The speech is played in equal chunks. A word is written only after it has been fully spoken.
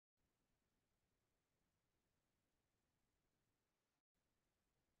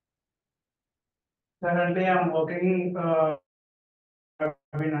Currently, I'm working. I've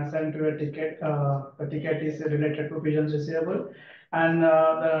been assigned to a ticket. The ticket is related to Fusion Receivable, and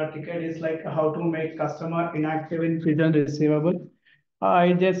the ticket is like how to make customer inactive in Fusion Receivable.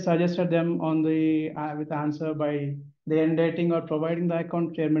 I just suggested them on the with answer by the end dating or providing the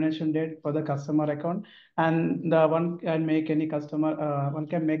account termination date for the customer account, and the one can make any customer one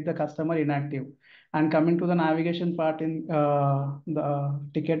can make the customer inactive. And coming to the navigation part in the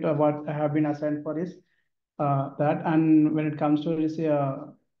ticket, what I have been assigned for is that. And when it comes to this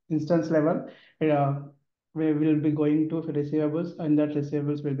instance level, uh, we will be going to receivables, and that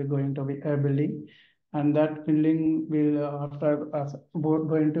receivables will be going to be billing, and that billing will after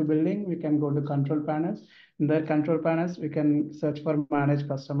going to billing, we can go to control panels. In the control panels, we can search for manage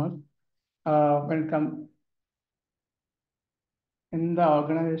customer. When it come in the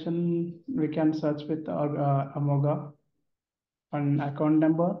organization, we can search with Amoga, and account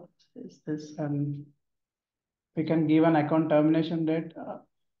number is this, and we can give an account termination date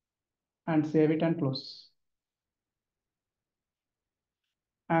and save it and close.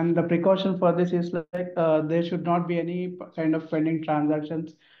 And the precaution for this is like there should not be any kind of pending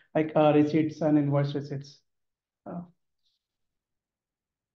transactions like receipts and invoice receipts.